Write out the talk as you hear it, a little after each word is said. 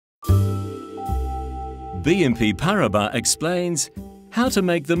BNP Paribas explains how to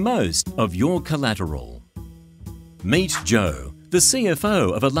make the most of your collateral. Meet Joe, the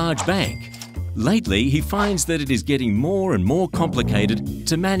CFO of a large bank. Lately, he finds that it is getting more and more complicated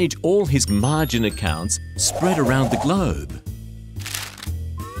to manage all his margin accounts spread around the globe.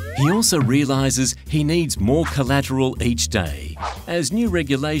 He also realizes he needs more collateral each day, as new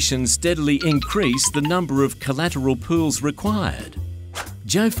regulations steadily increase the number of collateral pools required.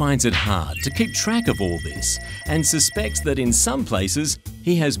 Joe finds it hard to keep track of all this and suspects that in some places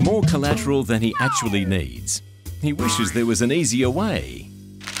he has more collateral than he actually needs. He wishes there was an easier way.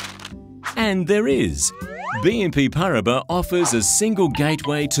 And there is. BNP Paribas offers a single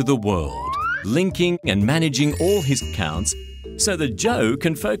gateway to the world, linking and managing all his accounts so that Joe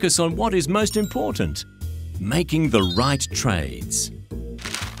can focus on what is most important, making the right trades.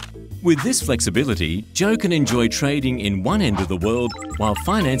 With this flexibility, Joe can enjoy trading in one end of the world while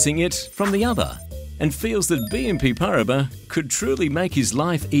financing it from the other, and feels that BNP Paribas could truly make his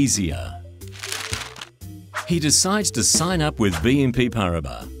life easier. He decides to sign up with BNP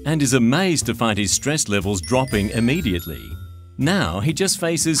Paribas and is amazed to find his stress levels dropping immediately. Now he just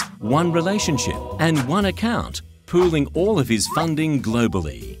faces one relationship and one account, pooling all of his funding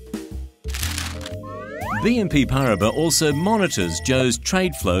globally. BNP Paribas also monitors Joe's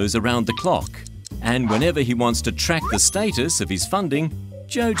trade flows around the clock, and whenever he wants to track the status of his funding,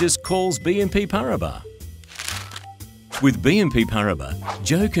 Joe just calls BNP Paribas. With BNP Paribas,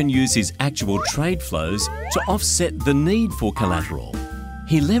 Joe can use his actual trade flows to offset the need for collateral.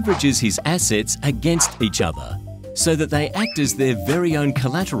 He leverages his assets against each other so that they act as their very own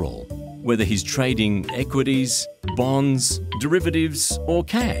collateral, whether he's trading equities, bonds, derivatives, or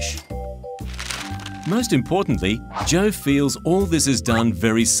cash. Most importantly, Joe feels all this is done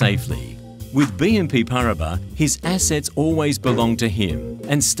very safely. With BNP Paribas, his assets always belong to him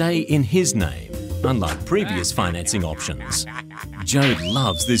and stay in his name, unlike previous financing options. Joe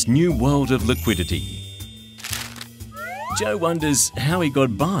loves this new world of liquidity. Joe wonders how he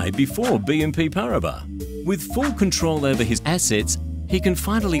got by before BNP Paribas. With full control over his assets, he can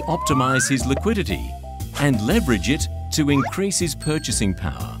finally optimize his liquidity and leverage it to increase his purchasing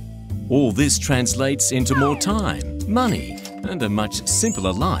power. All this translates into more time, money, and a much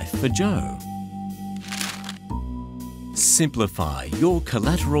simpler life for Joe. Simplify your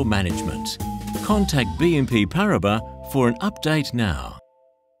collateral management. Contact BNP Paribas for an update now.